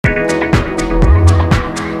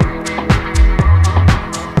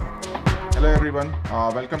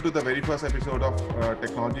everyone. Welcome to the very first episode of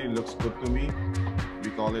Technology Looks Good to Me. We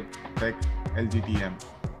call it Tech LGTM.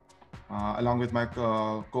 Along with my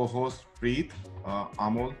co-host Preet,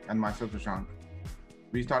 Amol, and myself Shashank.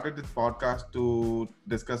 We started this podcast to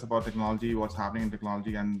discuss about technology, what's happening in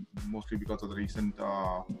technology, and mostly because of the recent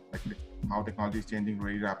how technology is changing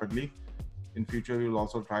very rapidly. In future, we will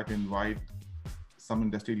also try to invite some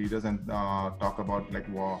industry leaders and talk about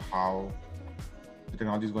how the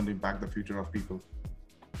technology is going to impact the future of people.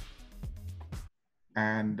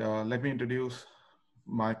 And let me introduce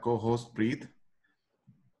my co-host Preet.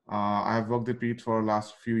 I have worked with Preet for the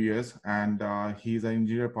last few years, and he's an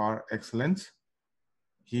engineer par excellence.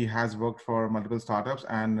 He has worked for multiple startups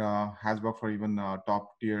and has worked for even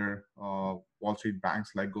top tier Wall Street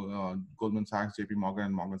banks like Goldman Sachs, JP Morgan,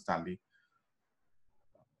 and Morgan Stanley.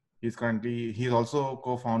 He's also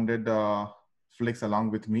co-founded Flix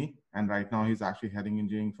along with me, and right now he's actually heading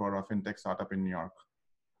engineering for a fintech startup in New York.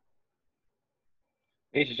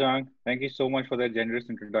 Hey Shashank, thank you so much for that generous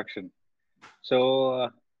introduction. So,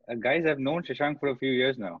 guys, I've known Shashank for a few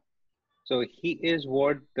years now. So he is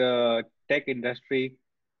what the tech industry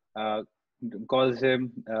uh, calls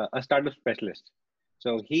him a startup specialist.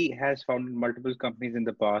 So he has founded multiple companies in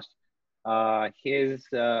the past. His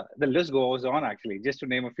The list goes on actually, just to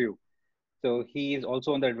name a few. So he is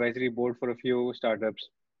also on the advisory board for a few startups.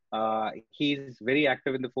 He's very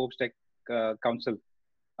active in the Forbes Tech Council.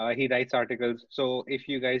 He writes articles. So if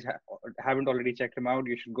you guys haven't already checked him out,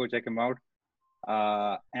 you should go check him out.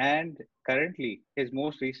 And currently, his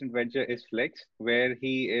most recent venture is Flex, where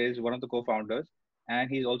he is one of the co-founders, and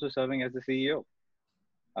he's also serving as the CEO.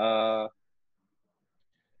 Uh,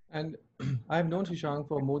 And I've known Shashank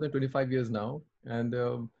for more than 25 years now. And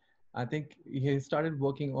I think he started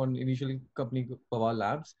working on initially company Pawar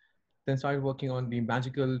Labs, then started working on the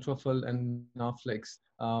Magical, Truffle, and now Flex.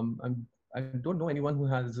 I don't know anyone who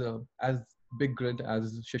has as big grid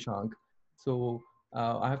as Shashank. So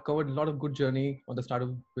I have covered a lot of good journey on the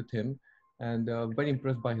startup with him and very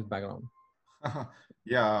impressed by his background.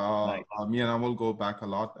 Yeah, nice. me and Amol go back a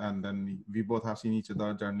lot, and then we both have seen each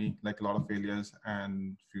other journey, like a lot of failures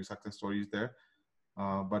and few success stories there.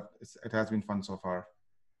 But it has been fun so far.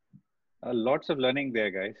 Lots of learning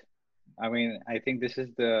there, guys. I mean, I think this is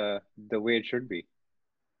the way it should be.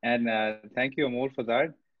 And thank you, Amol, for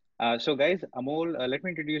that. So, guys, Amol, let me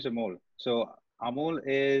introduce Amol. So, Amol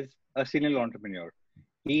is a serial entrepreneur.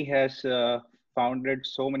 He has founded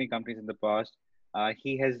so many companies in the past.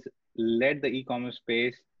 He has led the e-commerce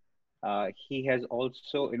space. He has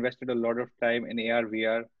also invested a lot of time in AR,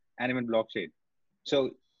 VR, and even blockchain.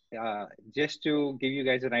 So, just to give you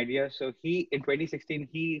guys an idea, so he in 2016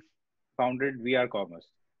 he founded VR Commerce.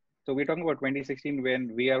 So we're talking about 2016 when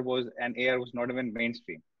VR was and AR was not even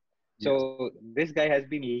mainstream. Yes. So this guy has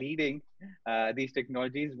been leading these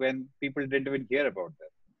technologies when people didn't even hear about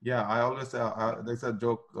them. Yeah, I always there's a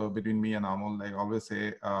joke between me and Amol. I always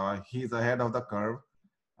say he's ahead of the curve.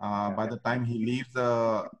 By the time he leaves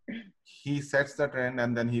he sets the trend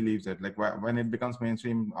and then he leaves it. Like when it becomes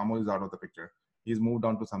mainstream, Amol is out of the picture. He's moved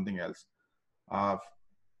on to something else. Uh,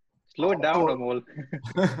 Slow it down, also, Amol.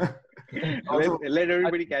 also Let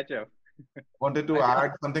everybody catch up. wanted to I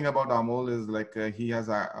think add something about Amol is like he has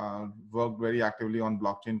worked very actively on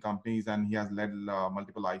blockchain companies and he has led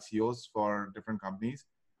multiple ICOs for different companies.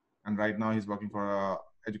 And right now he's working for a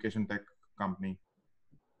education tech company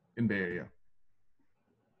in Bay Area.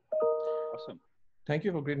 Awesome. thank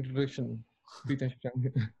you for great introduction, Preet and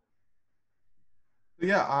Shashank.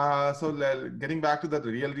 Yeah, getting back to the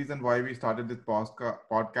real reason why we started this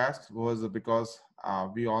podcast was because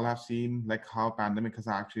we all have seen like how pandemic has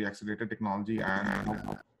actually accelerated technology and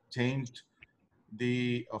has changed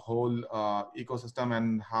the whole ecosystem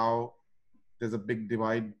and how there's a big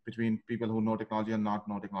divide between people who know technology and not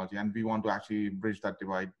know technology. And we want to actually bridge that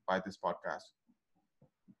divide by this podcast.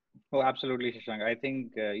 Oh, absolutely, Shashank. I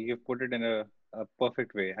think you've put it in a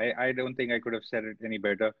perfect way. I don't think I could have said it any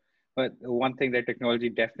better. But one thing that technology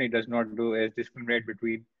definitely does not do is discriminate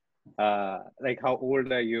between like how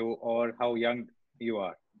old are you or how young you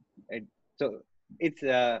are. And so it's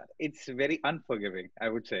very unforgiving, I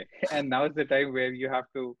would say. And now is the time where you have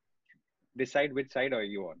to decide which side are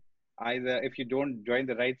you on. Either if you don't join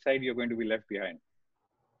the right side, you're going to be left behind,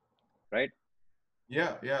 right?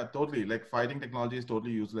 Yeah, totally. Like fighting technology is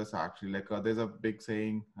totally useless actually. Like there's a big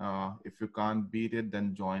saying, if you can't beat it,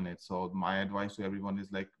 then join it. So my advice to everyone is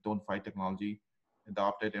like, don't fight technology,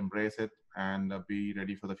 adopt it, embrace it, and be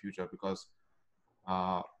ready for the future because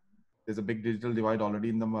uh, there's a big digital divide already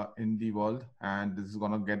in the world, and this is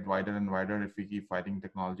gonna get wider and wider if we keep fighting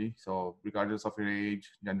technology. So regardless of your age,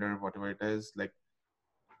 gender, whatever it is, like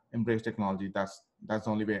embrace technology. That's the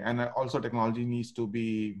only way. And also technology needs to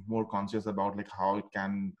be more conscious about like how it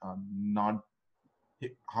can not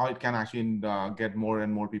how it can actually get more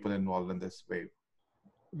and more people involved in this way.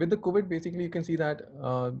 With the COVID, basically, you can see that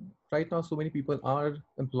right now so many people are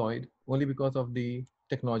employed only because of the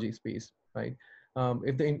technology space, right?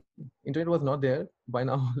 If the internet was not there, by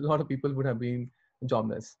now a lot of people would have been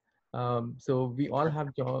jobless. So we all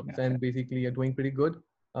have jobs and basically are doing pretty good.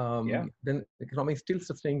 Then economic is still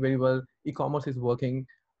sustaining very well. E-commerce is working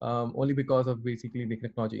only because of basically the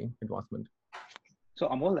technology advancement. So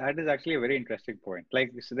Amol, that is actually a very interesting point.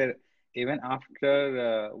 Like, so there, even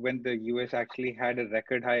after when the US actually had a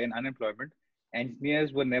record high in unemployment,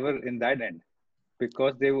 engineers were never in that end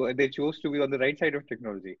because they chose to be on the right side of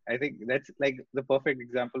technology. I think that's like the perfect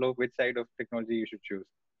example of which side of technology you should choose.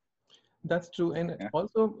 That's true, and Yeah.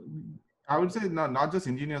 also I would say not just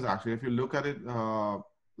engineers actually. If you look at it,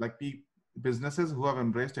 like businesses who have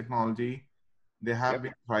embraced technology, they have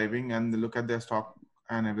been thriving, and they look at their stock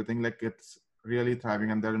and everything, like it's really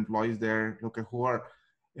thriving, and their employees there, look at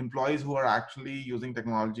employees who are actually using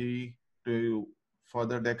technology to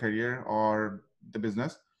further their career or the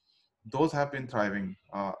business, those have been thriving.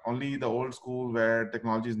 Only the old school where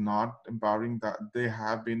technology is not empowering, that they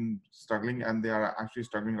have been struggling, and they are actually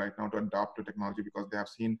struggling right now to adopt to technology because they have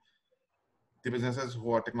seen the businesses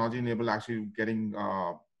who are technology enabled actually getting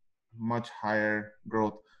much higher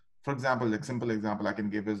growth. For example, like simple example I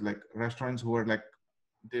can give is like restaurants who are like,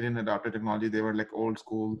 they didn't adopt the technology. They were like old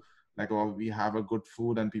school, like, oh, we have a good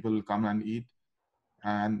food and people will come and eat.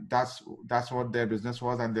 And that's what their business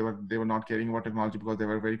was. And they were not caring about technology because they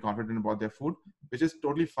were very confident about their food, which is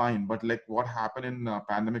totally fine. But like what happened in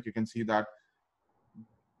pandemic, you can see that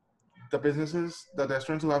the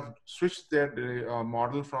restaurants who have switched their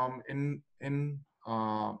model from in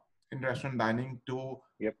restaurant dining to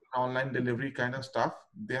online delivery kind of stuff,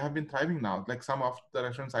 they have been thriving now. Like some of the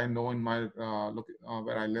restaurants I know in my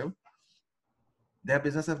where I live, their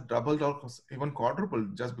business have doubled or even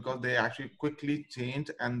quadrupled just because they actually quickly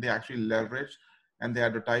changed and they actually leverage and they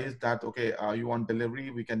advertise that, okay, you want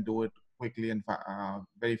delivery, we can do it quickly and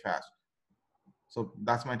very fast. So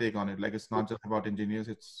that's my take on it. Like, it's not just about engineers.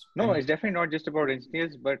 No, it's definitely not just about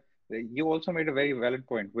engineers, but you also made a very valid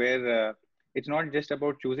point where it's not just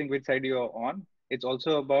about choosing which side you're on. It's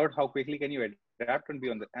also about how quickly can you adapt and be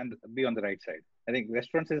on the right side. I think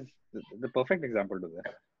restaurants is the perfect example to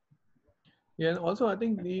this. Yeah, and also I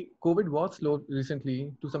think the COVID was slow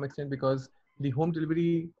recently to some extent because the home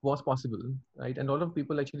delivery was possible, right? And a lot of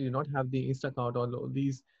people actually do not have the Instacart or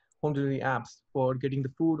these home delivery apps for getting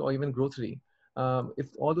the food or even grocery. If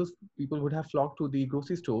all those people would have flocked to the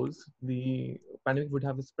grocery stores, the pandemic would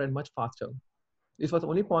have spread much faster. This was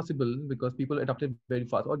only possible because people adapted very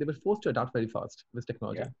fast, or they were forced to adapt very fast with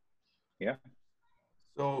technology. Yeah.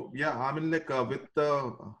 So yeah, I mean, like I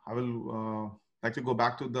will like to go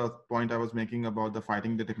back to the point I was making about the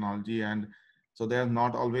fighting the technology. And so they're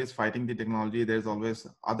not always fighting the technology. There's always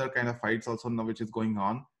other kind of fights also now which is going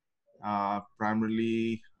on.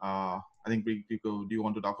 Primarily, I think do you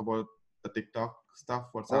want to talk about the TikTok stuff?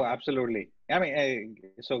 What's Oh, happening? absolutely. I mean,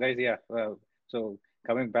 so guys, yeah. So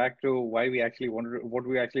coming back to what we actually wanted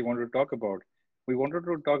to talk about, we wanted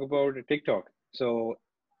to talk about TikTok. So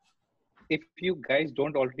if you guys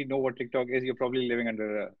don't already know what TikTok is, you're probably living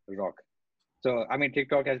under a rock. So, I mean,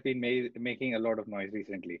 TikTok has been making a lot of noise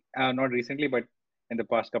recently. Not recently, but in the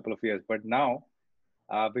past couple of years. But now,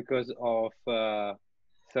 because of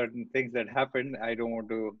certain things that happened, I don't want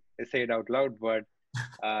to say it out loud, but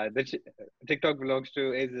TikTok belongs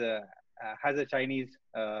to has a Chinese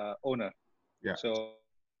owner. Yeah. So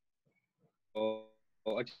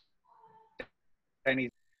a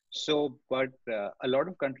Chinese. So, but a lot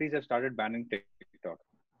of countries have started banning TikTok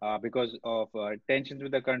because of tensions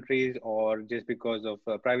with the countries or just because of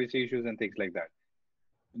privacy issues and things like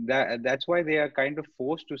that. That's why they are kind of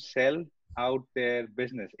forced to sell out their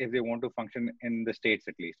business if they want to function in the States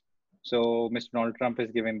at least. So, Mr. Donald Trump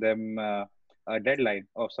has given them a deadline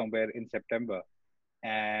of somewhere in September,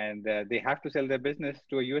 and they have to sell their business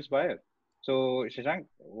to a US buyer. So, Shashank,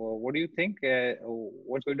 what do you think?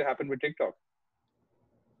 What's going to happen with TikTok?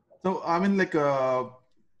 So I mean, like, I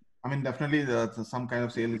mean, definitely some kind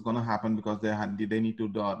of sale is going to happen because they need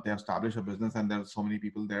to they establish a business and there's so many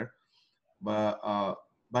people there.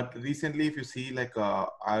 But recently, if you see, like,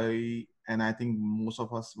 I think most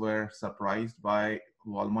of us were surprised by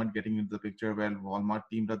Walmart getting into the picture, where Walmart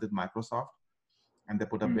teamed up with Microsoft and they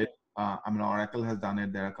put a bid. I mean, Oracle has done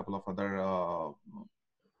it. There are a couple of other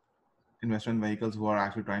investment vehicles who are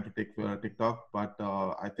actually trying to take TikTok, but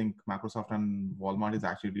I think Microsoft and Walmart is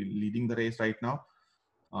actually leading the race right now.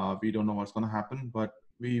 We don't know what's going to happen, but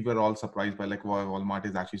we were all surprised by like why Walmart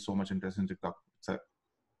is actually so much interested in TikTok.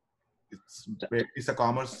 It's a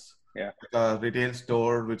commerce, Yeah. like a retail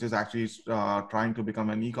store which is actually trying to become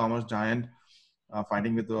an e-commerce giant,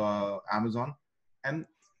 fighting with Amazon, and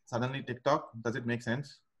suddenly TikTok. Does it make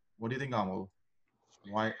sense? What do you think, Amol?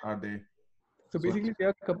 Why are they So so basically,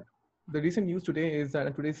 the recent news today is that,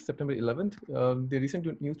 and today is September 11th. The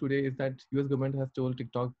recent news today is that US government has told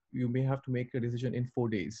TikTok you may have to make a decision in 4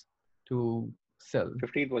 days to sell.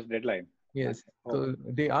 15th was deadline. Yes, Oh. so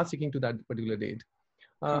they are sticking to that particular date.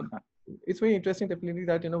 It's very interesting, definitely,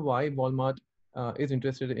 that why Walmart is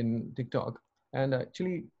interested in TikTok, and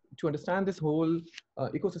actually to understand this whole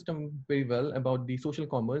ecosystem very well about the social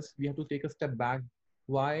commerce, we have to take a step back.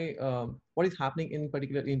 Why? What is happening in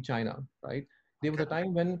particular in China, right? There was a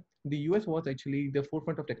time when the US was actually the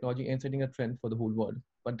forefront of technology and setting a trend for the whole world,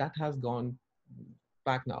 but that has gone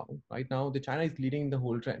back now. Right now, the China is leading the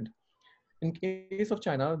whole trend. In case of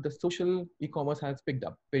China, the social e-commerce has picked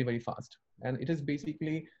up very, very fast. And it is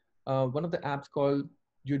basically one of the apps called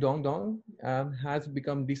Yudongdong has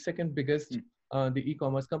become the second biggest the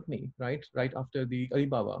e-commerce company, right? Right after the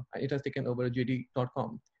Alibaba. It has taken over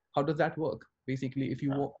JD.com. How does that work? Basically, if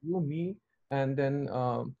you, me, and then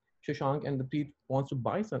Shashank and the Preet wants to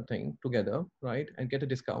buy something together, right, and get a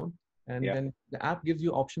discount, and then the app gives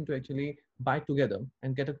you option to actually buy together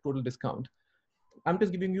and get a total discount. I'm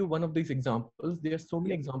just giving you one of these examples. There are so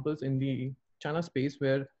many examples in the China space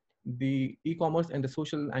where the e-commerce and the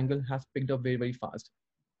social angle has picked up very, very fast.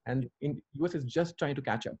 And in US is just trying to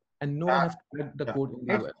catch up. And no one has cracked the code in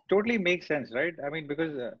the It US. totally makes sense, right? I mean,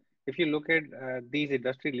 because if you look at these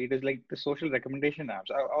industry leaders, like the social recommendation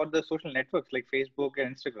apps or the social networks like Facebook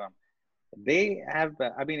and Instagram, they have.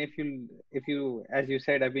 I mean, if you, as you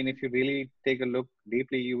said, I mean, if you really take a look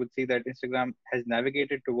deeply, you would see that Instagram has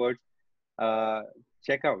navigated towards uh,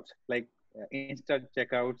 checkouts like Insta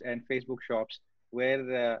checkouts and Facebook shops,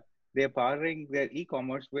 where they're powering their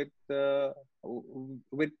e-commerce with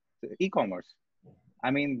e-commerce.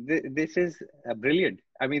 I mean, this is brilliant.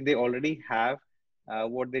 I mean, they already have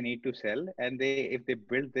what they need to sell, and if they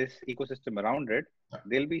build this ecosystem around it,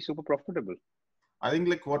 they'll be super profitable. I think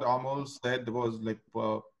like what Amol said was like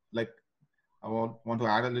I want to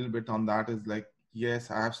add a little bit on that is like,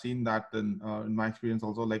 yes, I have seen that in my experience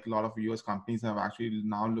also, like a lot of US companies have actually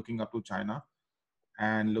now looking up to China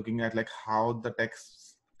and looking at like how the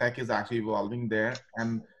tech is actually evolving there.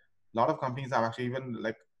 And a lot of companies have actually even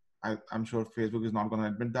like, I'm sure Facebook is not going to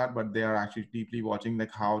admit that, but they are actually deeply watching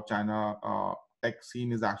like how China tech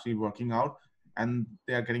scene is actually working out. And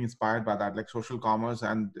they are getting inspired by that, like social commerce.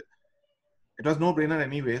 And it was no brainer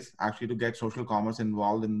anyways actually to get social commerce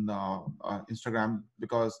involved in Instagram,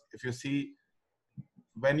 because if you see,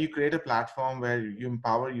 when you create a platform where you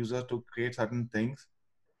empower users to create certain things,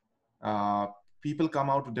 uh, people come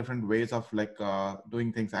out with different ways of like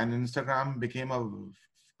doing things, and Instagram became a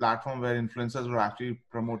platform where influencers were actually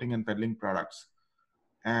promoting and peddling products.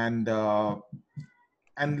 And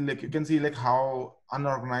like you can see like how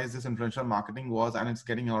unorganized this influential marketing was, and it's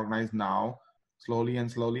getting organized now slowly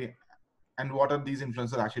and slowly. And what are these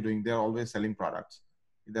influencers actually doing? They're always selling products.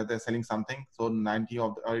 Either they're selling something. So 90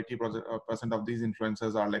 of or 80% of these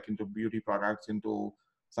influencers are like into beauty products, into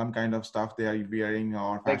some kind of stuff they are wearing,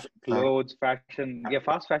 or Like fashion stuff. clothes, fashion. Yeah,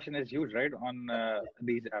 fast fashion is huge, right, on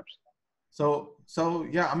these apps. So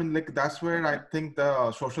yeah, I mean, like that's where I think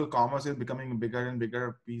the social commerce is becoming a bigger and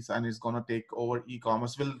bigger piece, and it's gonna take over.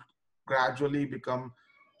 E-commerce will gradually become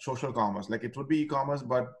social commerce. Like it would be e-commerce,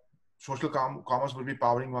 but social commerce will be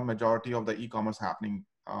powering one majority of the e-commerce happening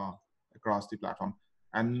across the platform.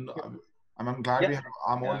 And I'm glad we have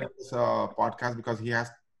Amol in this podcast, because he has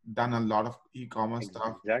done a lot of e-commerce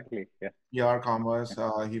stuff. Exactly. Yeah. e-commerce.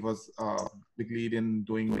 He was big lead in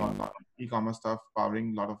doing e-commerce stuff,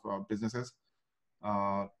 powering a lot of businesses.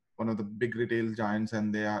 One of the big retail giants,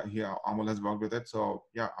 and they are here. Amol has worked with it. So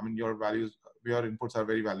yeah, I mean, your inputs are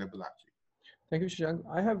very valuable actually. Thank you, Shashank.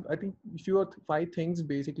 I have, I think, few or five things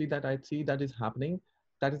basically that I see that is happening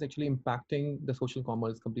that is actually impacting the social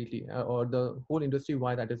commerce completely, or the whole industry,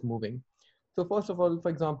 why that is moving. So first of all, for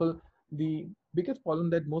example, the biggest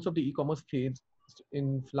problem that most of the e-commerce faced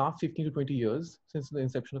in last 15 to 20 years since the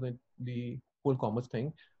inception of the whole commerce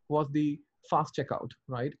thing was the fast checkout,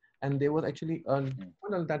 right? And there was actually a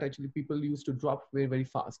funnel that actually people used to drop very, very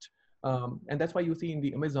fast. And that's why you see in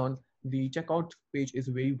the Amazon, the checkout page is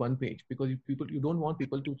very one page, because you don't want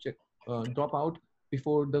people to drop out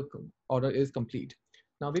before the order is complete.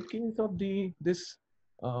 Now, with case of this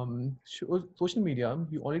social media,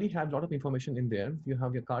 you already have a lot of information in there. You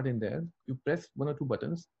have your card in there. You press one or two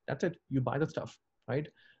buttons. That's it. You buy the stuff, right?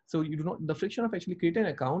 So you do not, the friction of actually creating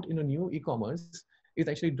an account in a new e-commerce it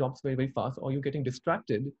actually drops very, very fast, or you're getting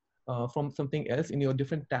distracted from something else in your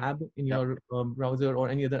different tab in Yeah. your browser or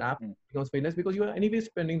any other app, becomes very less because you are anyway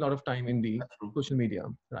spending a lot of time in the That's true. social media,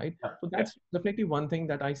 right? Yeah. So that's definitely one thing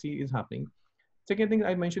that I see is happening. Second thing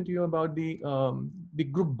I mentioned to you about the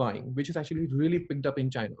group buying, which is actually really picked up in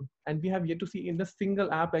China, and we have yet to see in a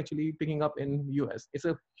single app actually picking up in US. It's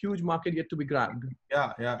a huge market yet to be grabbed.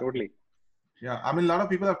 Yeah, yeah, Totally. yeah. I mean, a lot of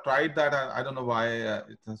people have tried that. I don't know why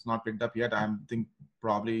it has not picked up yet. I think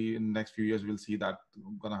probably in the next few years we'll see that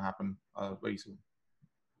gonna happen very soon.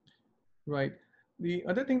 Right. The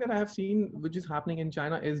other thing that I have seen, which is happening in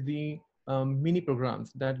China, is the mini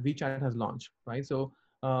programs that WeChat has launched. Right. So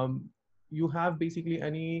you have basically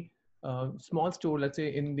any small store, let's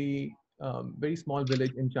say in the very small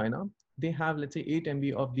village in China, they have, let's say, 8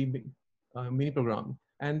 MB of the mini program.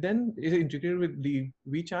 And then it is integrated with the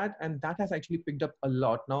WeChat, and that has actually picked up a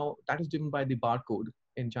lot. Now, that is driven by the barcode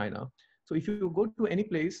in China. So if you go to any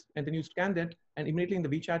place and then you scan that, and immediately in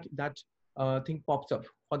the WeChat, that thing pops up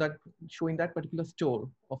for that, showing that particular store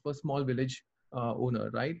of a small village owner,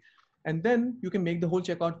 right? And then you can make the whole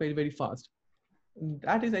checkout very, very fast.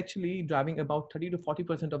 That is actually driving about 30 to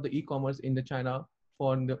 40% of the e-commerce in the China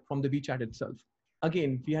from the WeChat itself.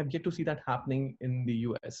 Again, we have yet to see that happening in the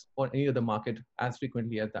US or any other market as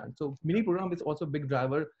frequently as that. So mini program is also a big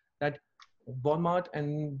driver that Walmart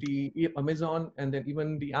and the Amazon and then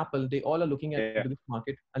even the Apple, they all are looking at this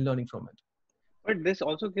market and learning from it. But this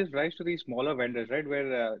also gives rise to these smaller vendors, right?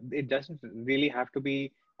 Where it doesn't really have to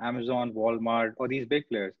be Amazon, Walmart, or these big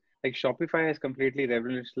players. Like Shopify has completely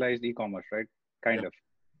revolutionized e-commerce, right? Kind Yeah. of.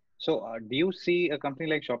 So, do you see a company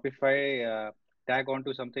like Shopify tag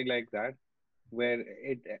onto something like that, where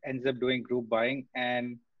it ends up doing group buying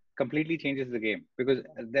and completely changes the game? Because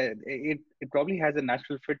it probably has a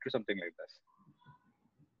natural fit to something like this.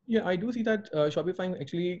 Yeah, I do see that Shopify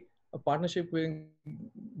actually a partnership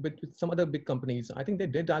with some other big companies. I think they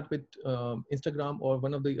did that with Instagram or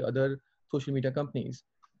one of the other social media companies,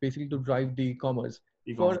 basically to drive the commerce.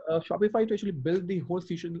 E-commerce. For Shopify to actually build the whole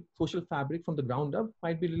social fabric from the ground up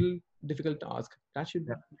might be a little difficult task. That should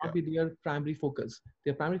not be their primary focus.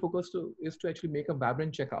 Their primary focus is to actually make a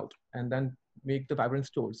vibrant checkout and then make the vibrant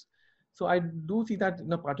stores. So I do see that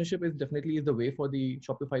partnership is definitely the way for the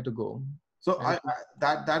Shopify to go. So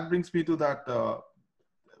that brings me to that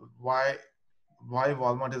why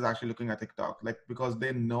Walmart is actually looking at TikTok, like because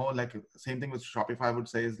they know, like same thing with Shopify I would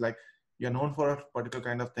say is like you're known for a particular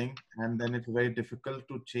kind of thing, and then it's very difficult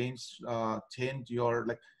to change your,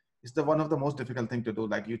 like it's the one of the most difficult thing to do.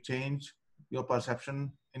 Like you change your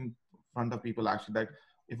perception in front of people actually. Like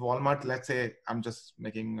if Walmart, let's say, I'm just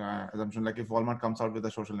making assumption, like if Walmart comes out with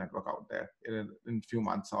a social network out there in few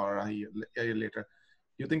months or a year later,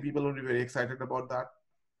 you think people will be very excited about that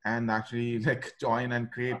and actually like join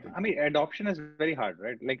and create? I mean, adoption is very hard,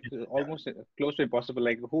 right? Like almost close to impossible.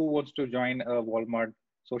 Like who wants to join a Walmart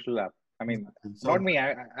social app? I mean, So, not me.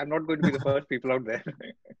 I'm not going to be the first people out there.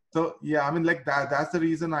 So yeah, I mean, like that's the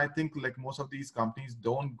reason I think like most of these companies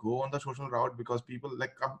don't go on the social route, because people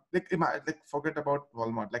like forget about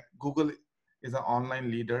Walmart. Like Google is an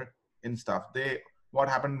online leader in stuff. What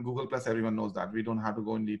happened in Google Plus, everyone knows that. We don't have to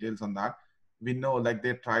go in details on that. We know, like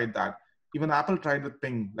they tried that. Even Apple tried with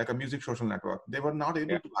Ping, like a music social network. They were not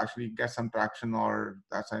able to actually get some traction or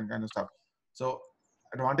that kind of stuff. So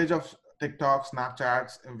advantage of TikTok,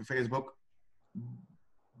 Snapchats, Facebook,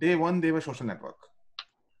 day one, they were social network.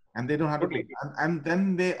 And they don't have to go. And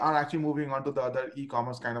then they are actually moving on to the other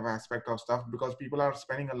e-commerce kind of aspect of stuff, because people are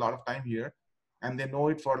spending a lot of time here and they know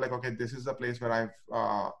it for like, okay, this is a place where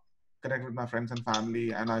I've connected with my friends and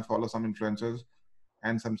family, and I follow some influencers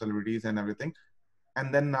and some celebrities and everything.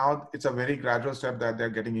 And then now it's a very gradual step that they're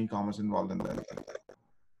getting e-commerce involved in that.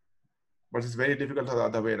 But it's very difficult the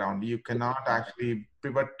other way around. You cannot actually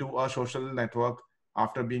pivot to a social network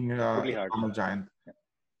after being a e-commerce giant.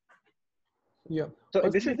 Yeah. So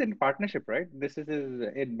this is in partnership, right? This is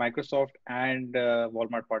in Microsoft and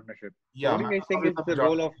Walmart partnership. Yeah. What do you guys think is the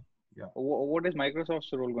role of? Yeah. What is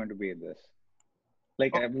Microsoft's role going to be in this?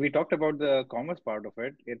 Like we talked about the commerce part of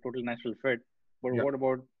it, a total natural fit. But what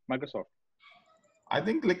about Microsoft? I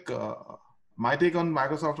think like my take on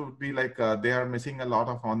Microsoft would be like they are missing a lot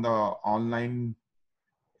of on the online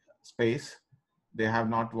space. They have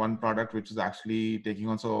not one product which is actually taking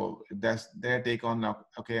on. So that's their take on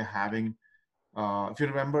having. If you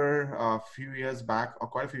remember a few years back, or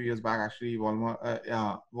quite a few years back, actually,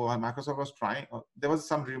 Microsoft was trying. There was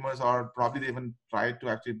some rumors, or probably they even tried to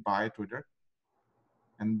actually buy Twitter,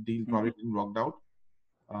 and deal probably didn't work out.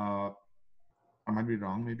 I might be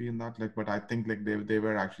wrong, maybe in that, like, but I think like they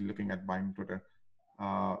were actually looking at buying Twitter.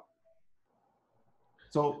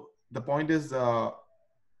 So the point is,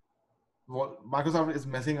 Microsoft is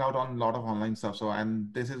missing out on a lot of online stuff. So,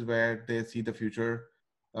 and this is where they see the future,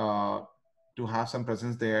 to have some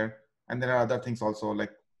presence there. And there are other things also,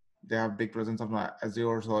 like they have big presence of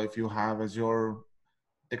Azure. So if you have Azure,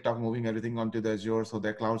 TikTok moving everything onto the Azure, so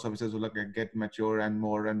their cloud services will get mature and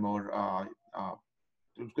more and more.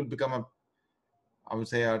 It could become I would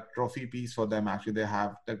say, a trophy piece for them. Actually, they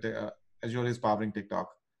have that Azure is powering TikTok.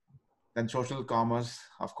 Then social commerce,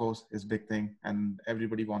 of course, is big thing, and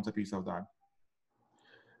everybody wants a piece of that.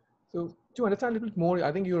 So to understand a little bit more,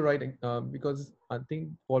 I think you're right, because I think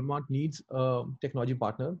Walmart needs a technology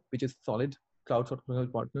partner, which is solid cloud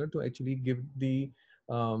technology partner, to actually give the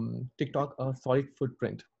TikTok a solid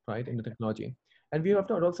footprint, right, in the technology. And we have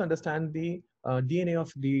to also understand the DNA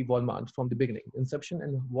of the Walmart from the beginning, inception,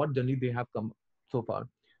 and what journey they have come so far.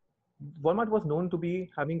 Walmart was known to be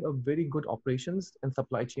having a very good operations and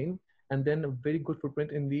supply chain, and then a very good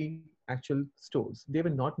footprint in the actual stores. They were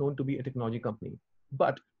not known to be a technology company.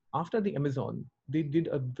 But after the Amazon, they did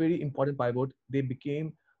a very important pivot. They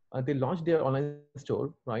became, they launched their online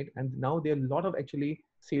store, right? And now there are a lot of actually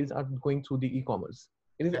sales are going through the e-commerce.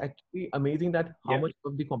 It is actually amazing that how much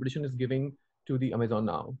of the competition is giving to the Amazon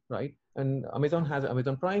now, right? And Amazon has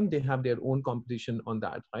Amazon Prime. They have their own competition on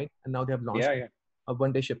that, right? And now they have launched a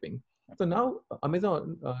one-day shipping. So now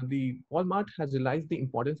Amazon, the Walmart has realized the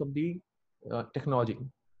importance of the technology,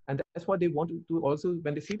 and that's what they want to do. Also,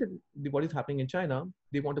 when they see that what is happening in China,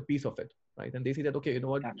 they want a piece of it, right? And they see that, okay, you know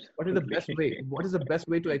what is the best way? What is the best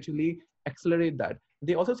way to actually accelerate that?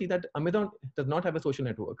 They also see that Amazon does not have a social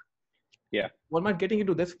network. Yeah, Walmart getting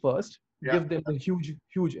into this first gives them a huge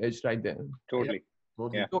edge right there. Totally.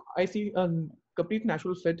 Yeah. So I see a complete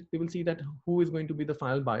natural fit. We will see that who is going to be the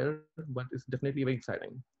final buyer, but it's definitely very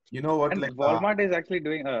exciting. You know what? And like Walmart is actually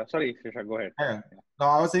doing. Sorry, Shashank, go ahead. Yeah. No,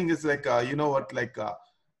 I was saying it's like you know what? Like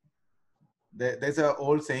there's an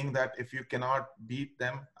old saying that if you cannot beat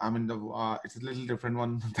them, I mean, it's a little different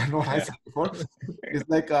one than what I said before. It's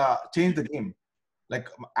like change the game. Like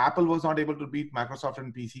Apple was not able to beat Microsoft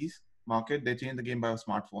in PCs market. They changed the game by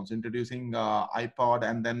smartphones, introducing iPod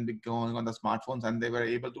and then going on the smartphones, and they were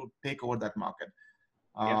able to take over that market.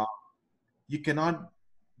 You cannot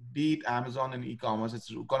beat Amazon in e-commerce. It's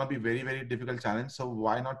going to be very difficult challenge. So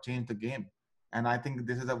why not change the game? And I think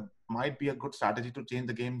this is might be a good strategy to change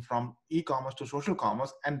the game from e-commerce to social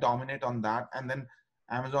commerce and dominate on that. And then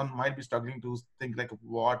Amazon might be struggling to think like,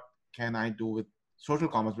 what can I do with social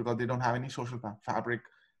commerce, because they don't have any social fabric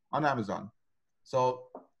on Amazon. So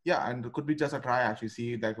yeah, and it could be just a try, actually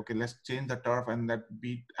see like, okay, let's change the turf and let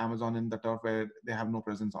beat Amazon in the turf where they have no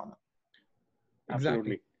presence on it.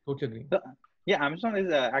 Exactly. Totally. So, yeah, Amazon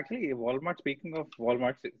is actually Walmart. Speaking of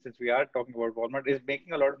Walmart, since we are talking about Walmart, is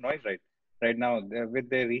making a lot of noise right now with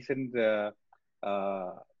their recent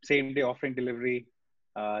same-day offering delivery,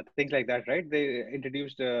 things like that. Right? They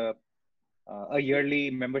introduced a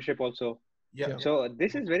yearly membership also. Yeah. So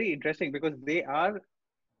this is very interesting because as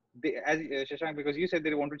Shashank, because you said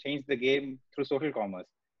they want to change the game through social commerce,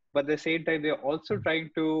 but at the same time they're also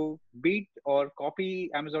trying to beat or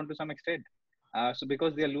copy Amazon to some extent. So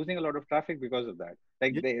because they are losing a lot of traffic because of that,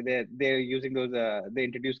 like they're using those they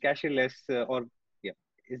introduce cashierless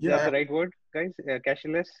is that the right word, guys?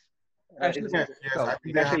 Cashless. Cashless. Yes, I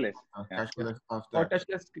think cashless. Cashless stuff. Or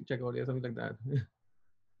touchless checkout, yeah, something like that.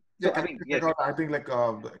 So I mean, yes. I think like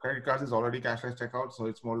credit cards is already cashless checkout, so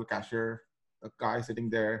it's more the cashier, the guy sitting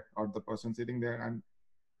there or the person sitting there and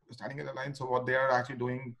standing in the line. So what they are actually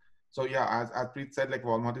doing. So yeah, as Preet said, like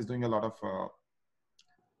Walmart is doing a lot of.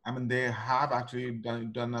 I mean, they have actually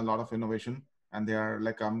done a lot of innovation, and they are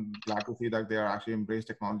like, I'm glad to see that they are actually embrace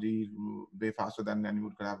technology way faster than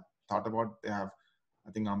anyone could have thought about. They have, I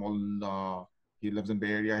think Amol, he lives in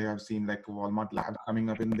Bay Area. I have seen like Walmart Lab coming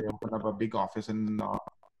up in. They opened up a big office in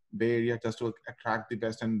Bay Area just to attract the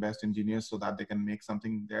best engineers so that they can make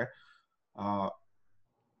something there. The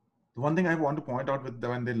one thing I want to point out with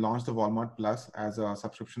when they launched the Walmart Plus as a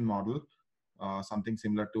subscription model, something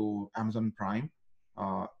similar to Amazon Prime,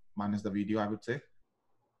 minus the video, I would say.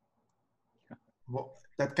 Well,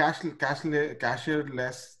 that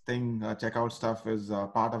cashierless thing, checkout stuff is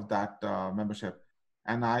part of that membership.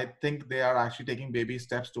 And I think they are actually taking baby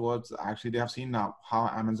steps towards, actually they have seen now how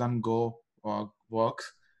Amazon Go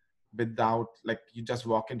works without, like, you just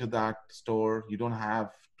walk into that store, you don't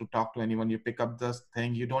have to talk to anyone, you pick up this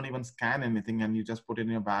thing, you don't even scan anything, and you just put it in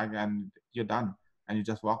your bag and you're done, and you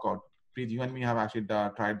just walk out. Preet, you and me have actually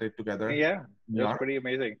tried it together. Yeah, that's pretty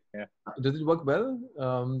amazing. Yeah. Does it work well?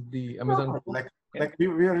 The Amazon like Like we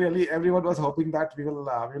were really, everyone was hoping that we will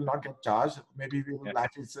not get charged. Maybe we will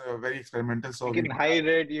actually, it's very experimental. So you we can hide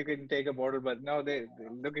it, you can take a bottle, but no, they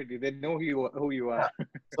look at you. They know who you are.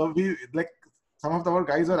 So we like some of our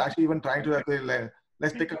guys are actually even trying to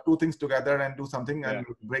let's take two things together and do something and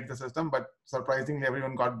break the system. But surprisingly,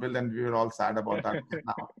 everyone got billed, and we were all sad about that.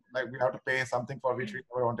 Now, like we have to pay something for which we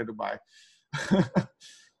never wanted to buy.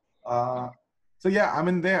 So yeah, I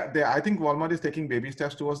mean, I think Walmart is taking baby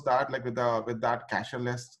steps towards that, like with that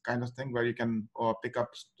cashierless kind of thing where you can pick up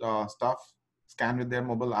stuff, scan with their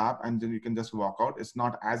mobile app, and then you can just walk out. It's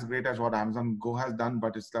not as great as what Amazon Go has done,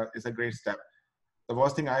 but it's a great step. The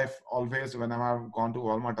worst thing I've always, whenever I've gone to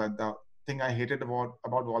Walmart, the thing I hated about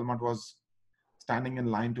Walmart was standing in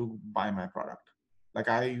line to buy my product. Like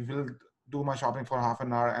I will do my shopping for half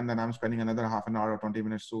an hour, and then I'm spending another half an hour or 20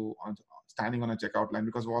 minutes standing on a checkout line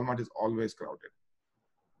because Walmart is always crowded.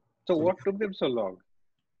 So what took them so long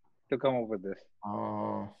to come up with this?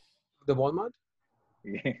 The Walmart?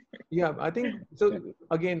 Yeah, I think so.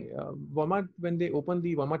 Again, Walmart, when they opened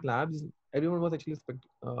the Walmart labs, everyone was actually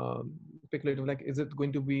speculative. Like, is it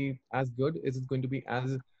going to be as good? Is it going to be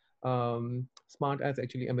as smart as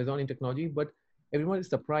actually Amazon in technology? But everyone is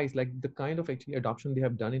surprised, like the kind of actually adoption they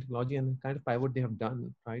have done in technology and the kind of pivot they have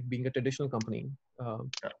done, right? Being a traditional company.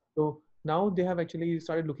 So now they have actually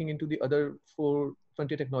started looking into the other 4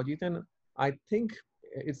 frontier technologies, and I think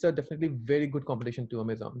it's a definitely very good competition to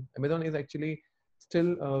Amazon. Amazon is actually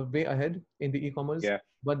still way ahead in the e-commerce,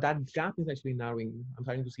 but that gap is actually narrowing. I'm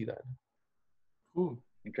starting to see that. Cool.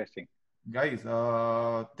 Interesting. Guys,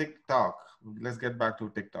 TikTok. Let's get back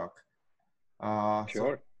to TikTok.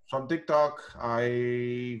 Sure. So from TikTok,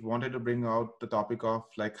 I wanted to bring out the topic of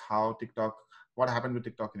like how TikTok, what happened with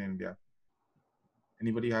TikTok in India.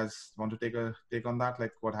 Anybody want to take on that?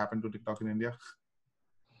 Like what happened to TikTok in India?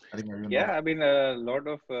 I think everyone knows. I mean, a lot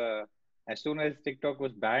of, as soon as TikTok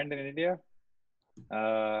was banned in India,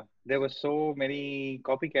 there were so many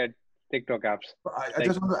copycat TikTok apps. I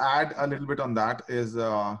just want to add a little bit on that is,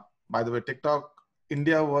 by the way, TikTok,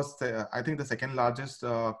 India was, I think, the second largest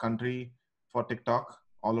country for TikTok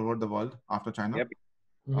all over the world after China. Yep.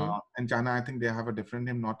 And China, I think they have a different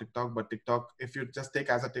name, not TikTok, but TikTok, if you just take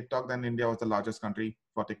as a TikTok, then India was the largest country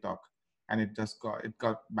for TikTok, and it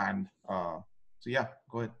got banned. So yeah,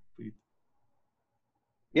 go ahead, please.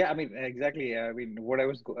 Yeah, I mean, exactly. I mean, what I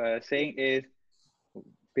was saying is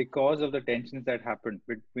because of the tensions that happened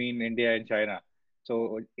between India and China.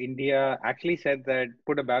 So India actually said that,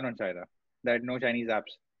 put a ban on China, that no Chinese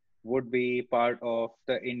apps would be part of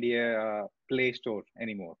the India Play Store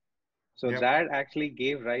anymore. So that actually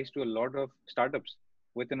gave rise to a lot of startups.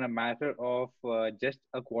 Within a matter of just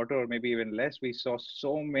a quarter or maybe even less, we saw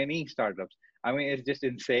so many startups. I mean, it's just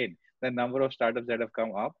insane, the number of startups that have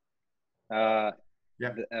come up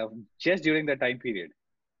just during the time period.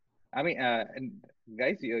 I mean, and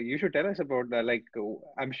guys, you should tell us about like,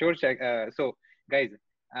 I'm sure. So, guys,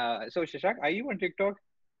 so Shashank, are you on TikTok?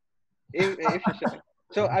 If Shashank,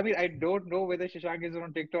 so I mean, I don't know whether Shashank is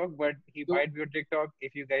on TikTok, but he might be on TikTok.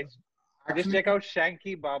 If you guys just check out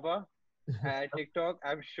Shanky Baba at TikTok,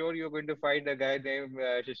 I'm sure you're going to find a guy named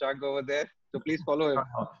Shashank over there. So please follow him.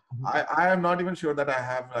 I am not even sure that I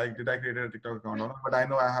have, like, did I create a TikTok account or not, but I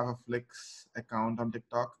know I have a Flix account on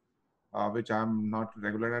TikTok. Which I'm not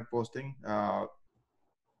regular at posting.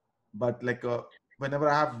 But like whenever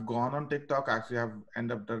I have gone on TikTok, actually I've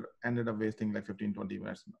ended up wasting like 15-20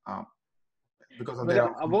 minutes. Because of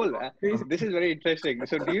Amol, this is very interesting.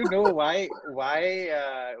 So do you know why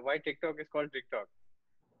TikTok is called TikTok?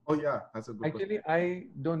 Oh yeah, that's a good question. Actually, I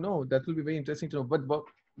don't know. That will be very interesting to know. But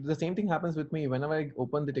the same thing happens with me whenever I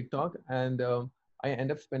open the TikTok and I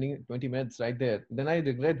end up spending 20 minutes right there. Then I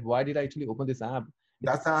regret, why did I actually open this app?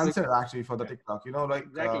 That's the answer actually for the TikTok. You know, like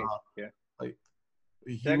exactly. Like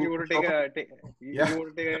you want to take a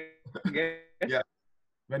guess? Yeah.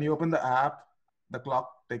 When you open the app, the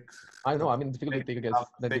clock ticks. I know. I mean, it's difficult to take a guess.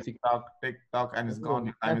 TikTok, and it's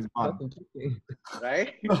gone. Time is gone.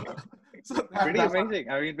 Right? So pretty amazing.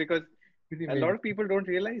 I mean, because a lot of people don't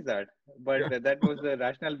realize that, but that was the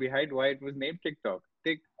rationale behind why it was named TikTok.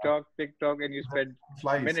 TikTok, and you spend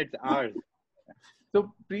minutes, hours. So,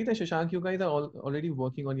 Preet and Shashank, you guys are already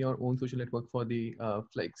working on your own social network for the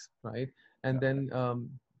Flix, right? And then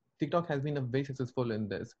TikTok has been very successful in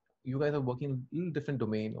this. You guys are working in a little different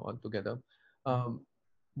domain altogether.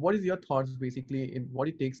 What is your thoughts basically in what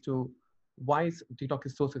it takes to, why TikTok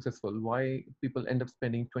is so successful? Why people end up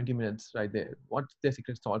spending 20 minutes right there? What's their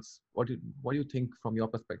secret thoughts? What do you think from your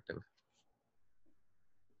perspective?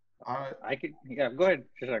 I could, go ahead,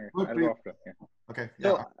 Shashank. I'll go after. Okay.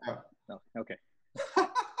 So, no, okay.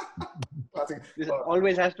 Classic. This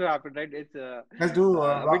always has to happen, right? It's a Let's do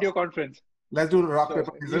video conference. Let's do rock So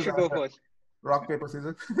paper you scissors. should go first. Rock paper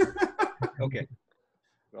scissors. Okay.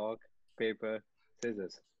 Rock, paper,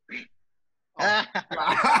 scissors.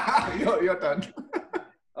 Your turn.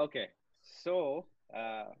 Okay. So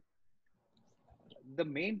the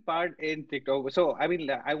main part in TikTok. So I mean,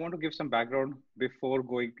 I want to give some background before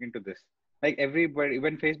going into this. Like everybody,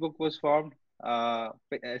 when Facebook was formed,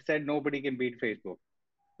 said nobody can beat Facebook.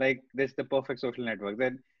 Like this is the perfect social network.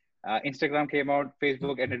 Then Instagram came out.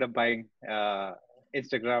 Facebook ended up buying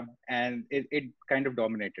Instagram, and it kind of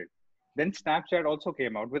dominated. Then Snapchat also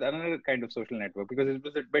came out with another kind of social network because it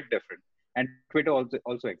was a bit different, and Twitter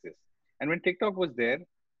also exists. And when TikTok was there,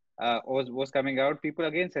 was coming out, people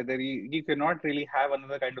again said that you cannot really have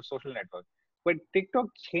another kind of social network. But TikTok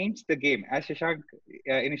changed the game, as Shashank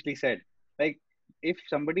initially said. Like if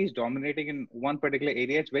somebody is dominating in one particular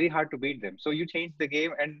area, it's very hard to beat them. So you change the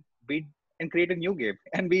game and beat and create a new game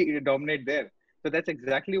and be dominate there. So that's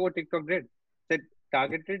exactly what TikTok did. That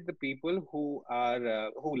targeted the people who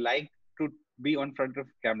like to be on front of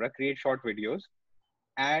camera, create short videos,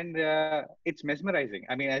 and it's mesmerizing.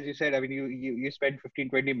 I mean, as you said, I mean, you spend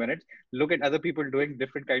 15-20 minutes, look at other people doing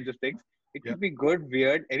different kinds of things. It could be good,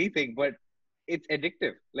 weird, anything, but it's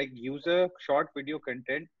addictive. Like user short video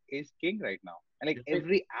content is king right now, and like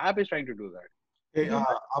every app is trying to do that. Hey,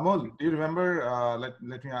 Amol, do you remember? Let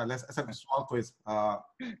me let's as a small quiz.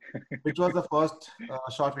 Which was the first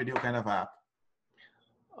short video kind of app?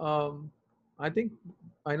 I think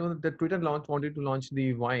I know that Twitter wanted to launch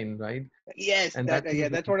the Vine, right? Yes, And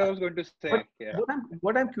that's what I was going to say. But Yeah.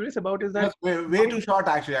 what I'm curious about is that way too short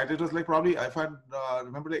actually. It was like probably if I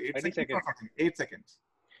remember the 8 seconds. Or something. 8 seconds.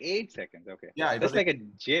 8 seconds. Okay. Yeah, that's like a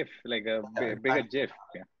GIF, like a bigger GIF.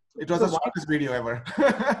 Yeah. It was the shortest video ever.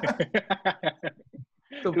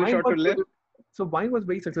 So Vine was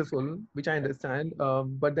very successful, which I understand.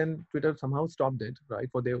 But then Twitter somehow stopped it, right,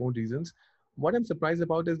 for their own reasons. What I'm surprised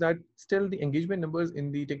about is that still the engagement numbers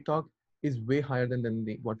in the TikTok is way higher than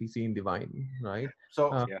what we see in the Vine, right?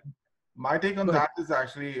 So my take on that is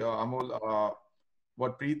actually, Amol,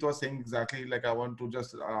 what Preet was saying exactly. Like I want to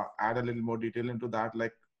just add a little more detail into that.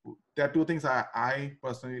 Like there are two things I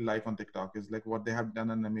personally like on TikTok is like what they have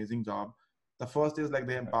done an amazing job. The first is like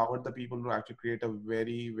they empowered the people to actually create a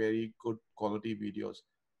very, very good quality videos.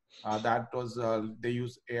 That was, they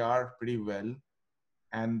use AR pretty well.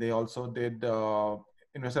 And they also did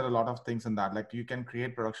invested a lot of things in that. Like you can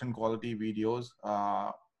create production quality videos.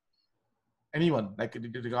 Anyone, like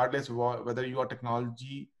regardless whether you are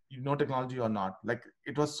technology or not. Like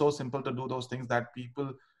it was so simple to do those things that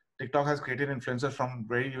TikTok has created influencers from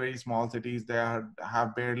very, very small cities. They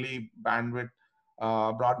have barely bandwidth,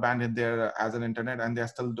 broadband in there as an internet, and they're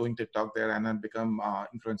still doing TikTok there and then become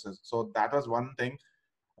influencers. So that was one thing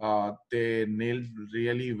they nailed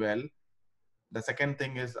really well. The second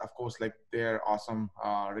thing is, of course, like their awesome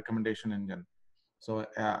recommendation engine. So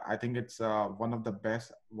I think it's one of the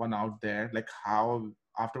best one out there. Like how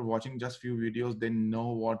after watching just few videos, they know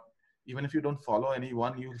what, even if you don't follow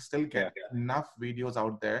anyone, you'll still get enough videos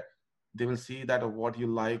out there. They will see that what you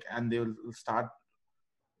like, and they will start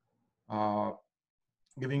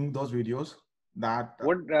giving those videos. That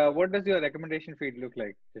what does your recommendation feed look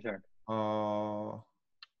like, Shashank?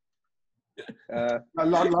 A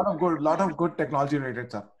lot of good technology related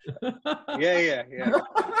stuff. Yeah.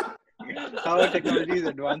 How technology is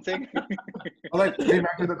advancing. All right, getting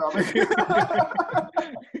back to the topic.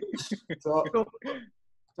 So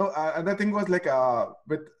the thing was like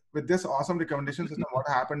with this awesome recommendation system, what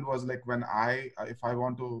happened was like when if I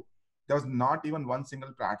want to, there was not even one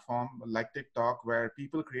single platform like TikTok where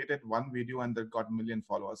people created one video and they got 1 million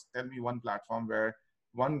followers. Tell me one platform where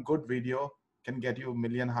one good video can get you 1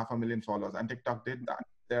 million, 500,000 followers. And TikTok did that.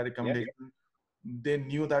 Their recommendation, they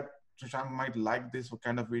knew that Shashank might like this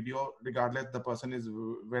kind of video, regardless the person is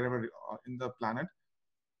wherever in the planet.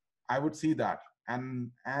 I would see that.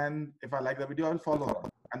 And if I like the video, I will follow her.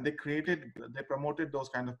 And they promoted those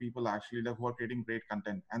kind of people actually who are creating great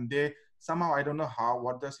content. And they somehow, I don't know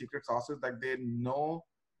what the secret sauce is, like they know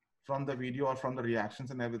from the video or from the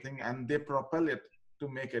reactions and everything, and they propel it to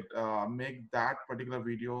make that particular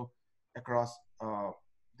video across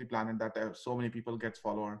the planet that so many people get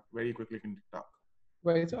follower very quickly in TikTok.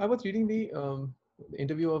 Right. So I was reading the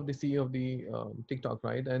interview of the CEO of the TikTok,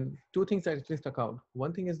 right? And two things that actually stuck out.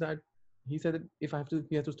 One thing is that he said that if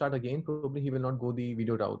he has to start again, probably he will not go the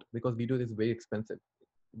video route because video is very expensive,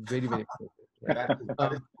 very, very expensive.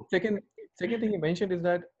 Right? Second thing he mentioned is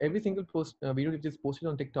that every single video which is posted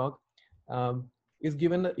on TikTok is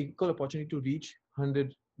given an equal opportunity to reach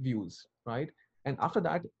 100 views, right? and after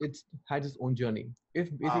that, it's had its own journey. If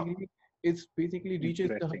Wow. basically it's basically reaches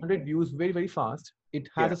the Interesting. 100 views very very fast, it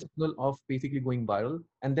has Yeah. a signal of basically going viral,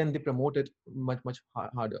 and then they promote it much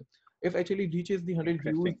harder. If actually reaches the 100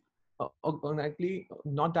 views Interesting. organically,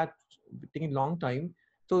 not that taking long time,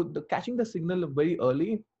 so the catching the signal very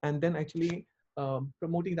early and then actually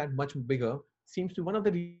promoting that much bigger seems to be one of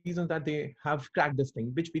the reasons that they have cracked this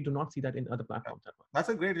thing, which we do not see that in other platforms at all. That's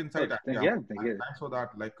a great Oh, insight, actually. yeah. And thanks for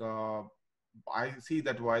that. Like, I see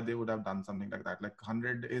that why they would have done something like that. Like,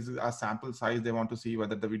 100 is a sample size. They want to see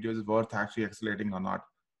whether the video is worth actually accelerating or not.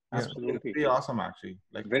 That's Yeah. Absolutely. pretty awesome, actually.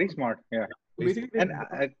 Like, Very smart. Yeah. So basically, And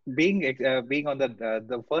being on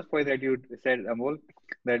the first point that you said, Amol,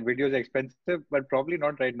 that video is expensive, but probably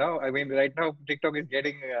not right now. I mean, right now TikTok is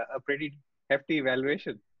getting a pretty hefty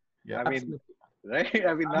valuation. yeah. I mean, absolutely. right?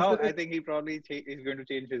 I mean, now I Absolutely. think he probably is going to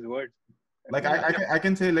change his words. Like Yeah. I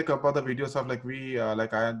can say like about the video stuff, like we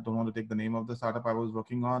like I don't want to take the name of the startup I was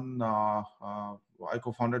working on. I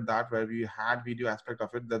co-founded that, where we had video aspect of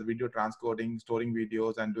it, the video transcoding, storing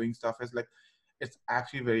videos and doing stuff is like, it's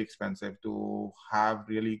actually very expensive to have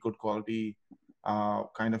really good quality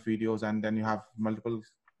kind of videos, and then you have multiple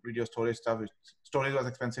video storage stuff. Storage was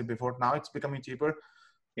expensive before, now it's becoming cheaper.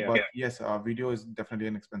 Yeah. But yes, video is definitely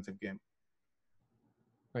an expensive game.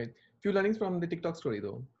 Right. Few learnings from the TikTok story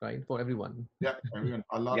though, right? For everyone. Yeah, everyone,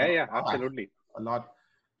 a lot. Yeah, absolutely. A lot.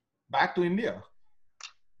 Back to India.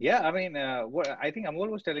 Yeah, I mean, what I think Amol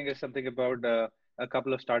was telling us something about a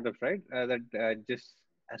couple of startups, right? That just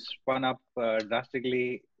spun up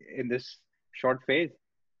drastically in this short phase.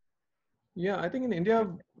 Yeah, I think in India,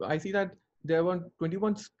 I see that there were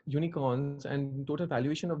 21 unicorns, and total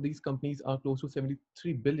valuation of these companies are close to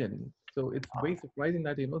 73 billion. So it's very surprising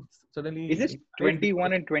that suddenly Is this India is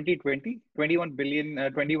 21 in 2020? 21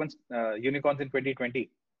 billion, 21 unicorns in 2020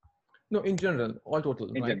 no, in general, all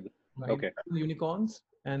total, in right? general. Right. Okay. Unicorns,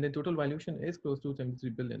 and the total valuation is close to 73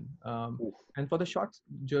 billion. Oof. And for the short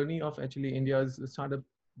journey of actually India's startup,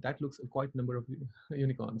 that looks a quite number of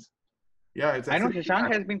unicorns. Yeah, it's I know actually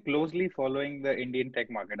Shashank has been closely following the Indian tech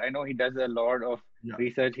market. I know he does a lot of yeah.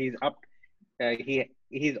 research. He's up.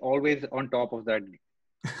 He's always on top of that.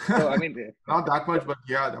 So I mean, Not that much, but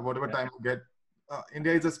yeah, whatever time I get.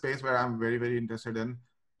 India is a space where I'm very, very interested in.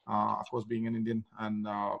 Of course, being an Indian, and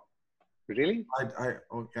really?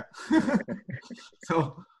 oh yeah.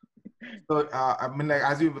 so I mean, like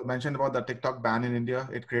as you mentioned about the TikTok ban in India,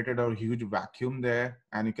 it created a huge vacuum there,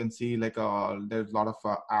 and you can see like there's a lot of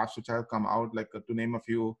apps which have come out. Like to name a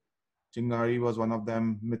few, Chingari was one of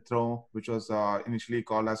them. Mitro, which was initially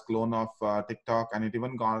called as clone of TikTok, and it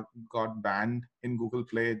even got banned in Google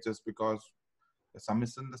Play just because there's some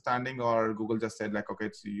misunderstanding, or Google just said like, okay,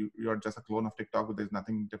 it's you're just a clone of TikTok, but there's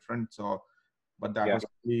nothing different. So, but that Yeah. was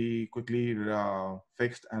quickly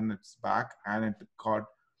fixed, and it's back, and it got,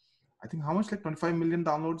 I think, how much, like 25 million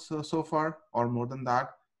downloads so far, or more than that.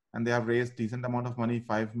 And they have raised decent amount of money,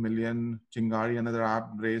 5 million. Chingari, another app,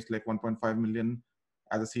 raised like 1.5 million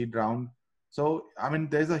as a seed round. So, I mean,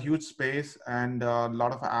 there's a huge space, and a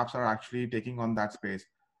lot of apps are actually taking on that space.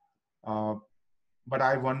 But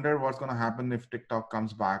I wonder what's going to happen if TikTok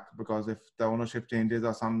comes back, because if the ownership changes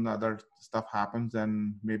or some other stuff happens,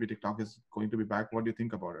 then maybe TikTok is going to be back. What do you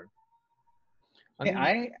think about it?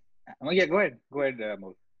 Oh yeah, go ahead,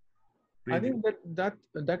 Amol. I think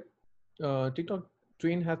that TikTok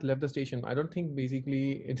train has left the station. I don't think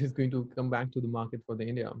basically it is going to come back to the market for the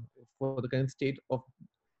India, for the current state of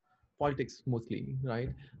politics mostly, right?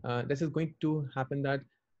 This is going to happen that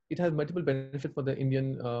it has multiple benefits for the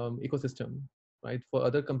Indian ecosystem, right? For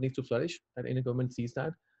other companies to flourish, that Indian government sees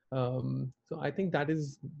that. So I think that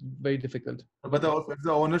is very difficult. But if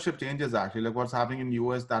the ownership changes, actually, like what's happening in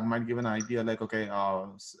US, that might give an idea, like, okay,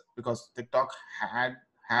 because TikTok has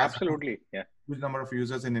Absolutely, yeah. huge number of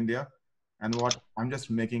users in India, and what I'm just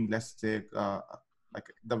making, let's say, like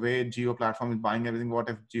the way Geo platform is buying everything. What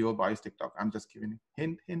if Geo buys TikTok? I'm just giving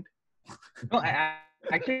hint. No,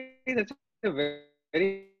 actually, that's a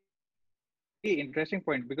very interesting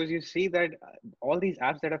point, because you see that all these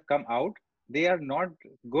apps that have come out, they are not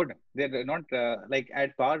good. They're not like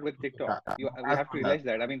at par with TikTok. We have to realize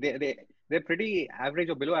that. I mean, they're pretty average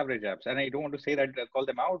or below average apps, and I don't want to say that call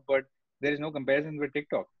them out, but there is no comparison with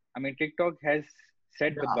TikTok. I mean, TikTok has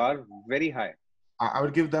set the bar very high. I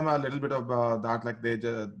would give them a little bit of that. Like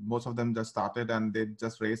most of them just started and they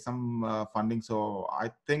just raised some funding. So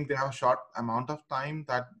I think they have a short amount of time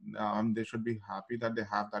that they should be happy that they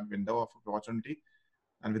have that window of opportunity.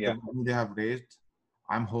 And with the money they have raised,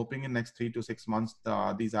 I'm hoping in next 3 to 6 months,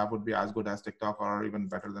 these apps would be as good as TikTok or even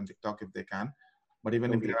better than TikTok if they can. But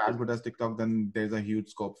even if they're as good as TikTok, then there's a huge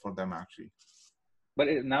scope for them actually. But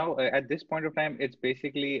now, at this point of time, it's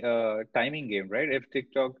basically a timing game, right? If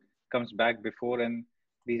TikTok comes back before and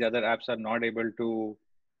these other apps are not able to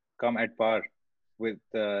come at par with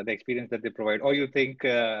the experience that they provide, or you think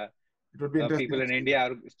It would be interesting people to in see. India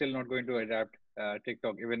are still not going to adapt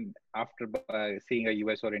TikTok even after seeing a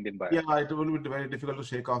US or Indian buyer? Yeah, it will be very difficult to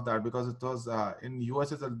shake off that because it was in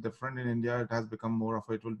US it's a different. In India, it has become more of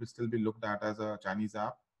a, it will be still be looked at as a Chinese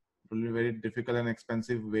app. It will be very difficult and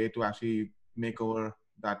expensive way to actually make over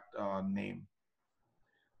that name.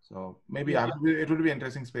 So maybe Yeah, it would be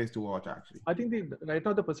interesting space to watch actually. I think right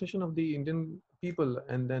now the position of the Indian people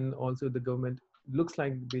and then also the government looks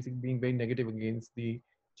like basically being very negative against the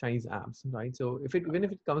Chinese apps, right? So if it even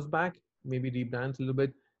if it comes back, maybe rebrands a little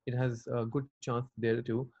bit, it has a good chance there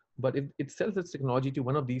too. But if it sells its technology to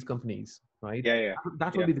one of these companies, right, Yeah, yeah,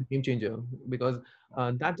 that would yeah. be the game changer because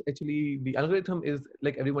that actually the algorithm is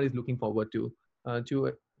like everyone is looking forward to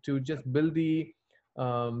just build the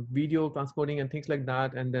video transporting and things like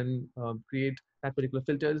that, and then create that particular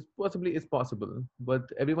filter is possibly is possible, but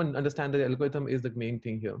everyone understand that the algorithm is the main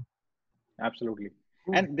thing here. Absolutely.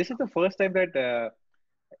 Cool. And this is the first time that,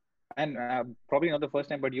 and probably not the first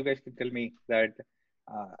time, but you guys can tell me that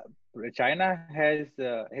uh, China has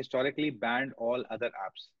historically banned all other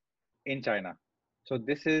apps in China. So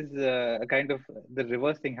this is a kind of the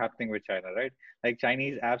reverse thing happening with China, right? Like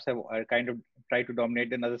Chinese apps have kind of tried to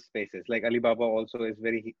dominate in other spaces. Like Alibaba also is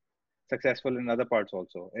very successful in other parts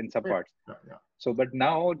also, in some Yeah, parts. yeah, yeah. So, but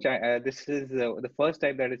now this is the first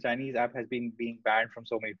time that a Chinese app has been being banned from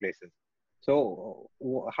so many places. So,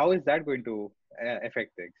 how is that going to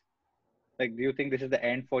affect things? Like, do you think this is the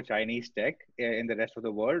end for Chinese tech in the rest of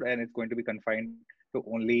the world, and it's going to be confined to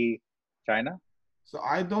only China? So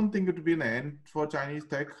I don't think it would be an end for Chinese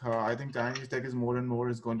tech. I think Chinese tech is more and more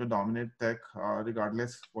is going to dominate tech,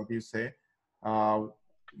 regardless what you say. Uh,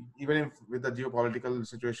 Even if with the geopolitical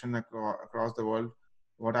situation across the world,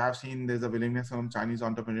 what I have seen, there's a willingness from Chinese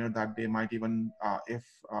entrepreneur that they might even, if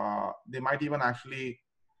they might even actually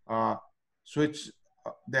uh, switch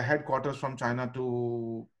their headquarters from China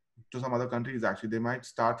to some other countries. Actually, they might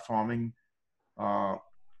start forming uh,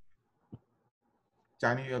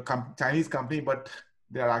 Chinese company, but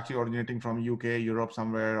they are actually originating from UK, Europe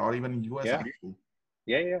somewhere, or even US Yeah, actually.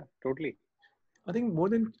 yeah, totally. I think more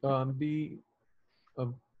than the uh,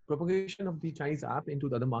 propagation of the Chinese app into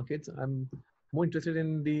the other markets, I'm more interested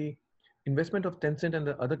in the investment of Tencent and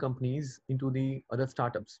the other companies into the other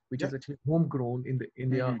startups, which Yeah, is actually homegrown in the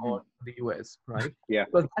India Mm-hmm. or the US, right? Yeah,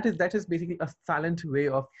 Because that is basically a silent way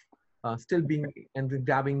of still being and then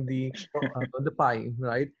grabbing the pie,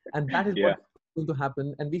 right? And that is yeah, what's going to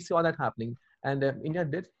happen, and we saw that happening. And India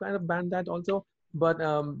did kind of ban that also, but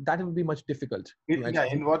that will be much difficult to Yeah. actually.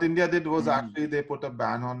 And what India did was mm-hmm. actually they put a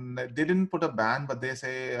ban on. They didn't put a ban, but they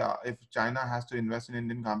say if China has to invest in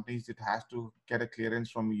Indian companies, it has to get a clearance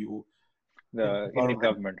from you, Indian The Indian government.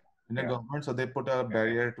 government. Indian Yeah, government. So they put a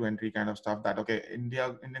barrier to entry kind of stuff that okay,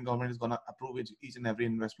 Indian government is gonna approve each and every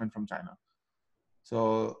investment from China.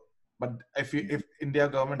 So, but if India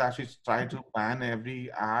government actually try to ban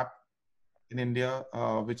every app in India,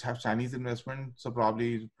 which have Chinese investment. So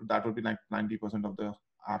probably that would be like 90% of the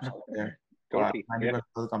apps out there, or totally. Yeah. 90%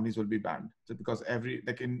 of the companies will be banned. So because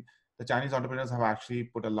the Chinese entrepreneurs have actually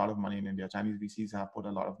put a lot of money in India. Chinese VCs have put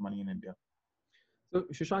a lot of money in India. So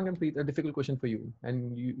Shashank and Preet, a difficult question for you,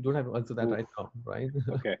 and you don't have to answer that Oof. right now, right?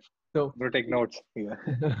 Okay. So, I'm gonna take notes. Yeah.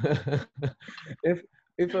 if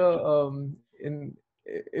if a in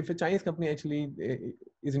if a Chinese company actually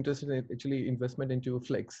is interested in actually investment into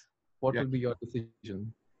Flex, what Yeah, will be your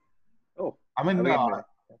decision? Oh, I mean,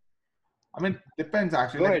 again, depends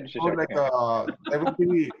actually. go Like ahead, more Shashank. like Yeah.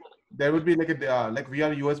 there would be like like we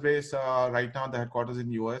are US based right now. The headquarters in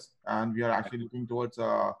US, and we are actually looking towards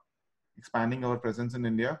expanding our presence in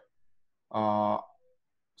India. Uh,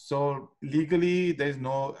 so legally, there is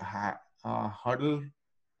no hurdle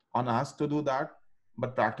on us to do that,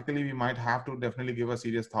 but practically, we might have to definitely give a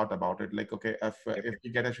serious thought about it. Like, okay, Yep. if we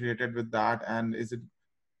get affiliated with that, and is it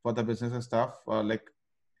for the business and stuff? Like,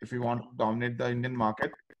 if we want to dominate the Indian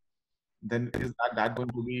market, then is that going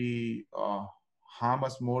to be harm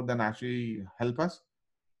us more than actually help us?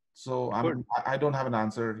 So It could. I don't have an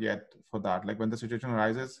answer yet for that. Like when the situation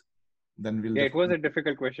arises, then we'll Yeah, it was definitely. a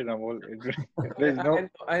difficult question, Amol. There's I, no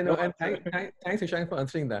I know, no and answer. thanks, Shashank, for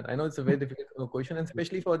answering that. I know it's a very difficult question, and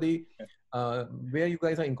especially for the where you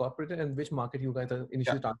guys are incorporated and which market you guys are Yeah.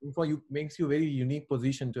 initially targeting for. You makes you very unique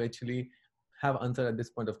position to actually have answer at this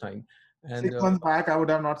point of time. And 6 months back, I would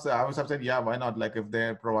have not said. I would have said, yeah, why not? Like if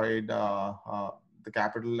they provide the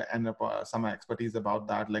capital and some expertise about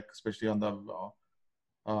that, like especially on the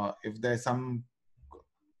if there's some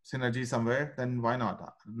synergy somewhere, then why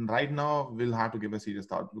not? Right now, we'll have to give a serious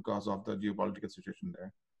thought because of the geopolitical situation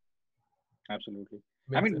there. Absolutely.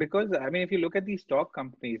 Makes sense. Because if you look at these stock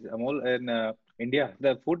companies, Amol, in India,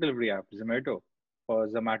 the food delivery app, Zomato or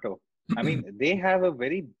Zomato, they have a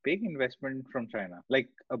very big investment from China, like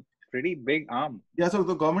a pretty big arm Yeah, so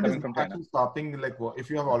the government is coming from not China. actually stopping, like, if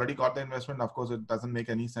you have already got the investment, of course, it doesn't make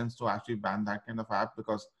any sense to actually ban that kind of app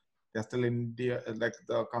because they're still India, like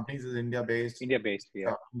the companies is India based, Yeah.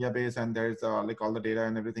 India based, and there's like all the data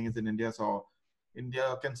and everything is in India. So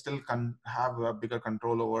India can still have a bigger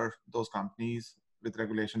control over those companies with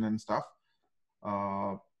regulation and stuff.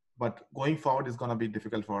 But going forward is going to be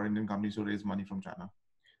difficult for Indian companies to raise money from China.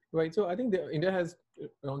 Right. So I think India has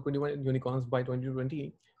around 21 unicorns by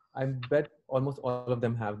 2020. I bet almost all of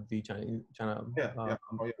them have the China A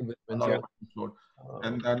investments. lot of float.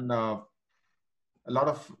 And then a lot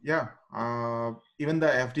of even the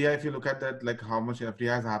FDI, if you look at that, like how much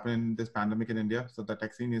FDI has happened in this pandemic in India, so the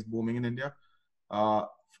tech scene is booming in India.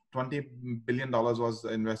 $20 billion was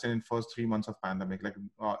invested in first 3 months of pandemic. Like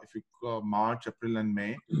if you March, April, and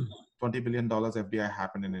May, $20 billion FDI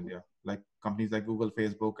happened in India. Like companies like Google,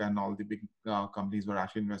 Facebook, and all the big companies were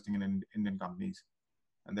actually investing in Indian companies,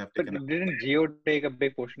 and they have taken. But didn't Geo take a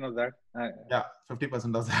big portion of that? Yeah,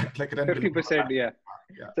 50% of that, like 50%. Yeah.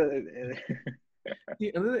 So,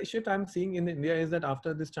 another shift I'm seeing in India is that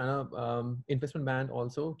after this China investment ban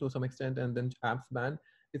also to some extent, and then apps ban,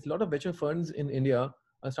 it's a lot of venture funds in India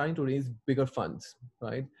are starting to raise bigger funds,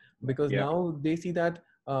 right? Because now they see that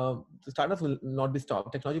the startups will not be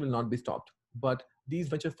stopped, technology will not be stopped, but these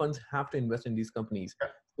venture funds have to invest in these companies.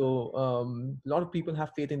 So a lot of people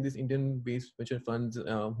have faith in these Indian-based venture funds,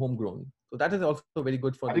 homegrown. So that is also very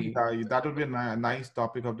good for I think that would be a nice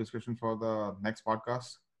topic of discussion for the next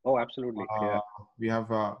podcast. Oh, absolutely. We have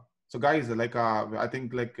so guys, like I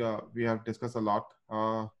think like we have discussed a lot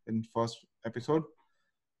in first episode,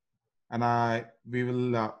 and we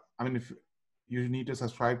will. If you need to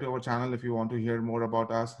subscribe to our channel if you want to hear more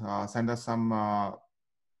about us, send us some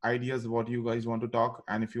ideas what you guys want to talk,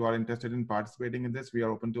 and if you are interested in participating in this, we are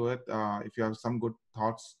open to it. If you have some good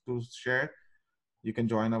thoughts to share, you can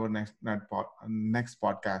join our next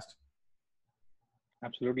podcast.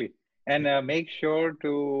 Absolutely. And make sure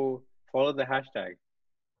to follow the hashtag.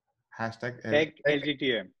 Hashtag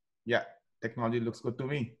TechLGTM. Yeah, technology looks good to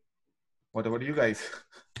me. What about you guys?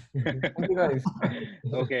 Thank you guys.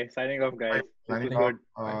 Okay, signing off, guys. Signing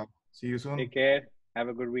off. See you soon. Take care. Have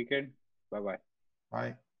a good weekend. Bye-bye.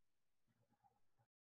 Bye.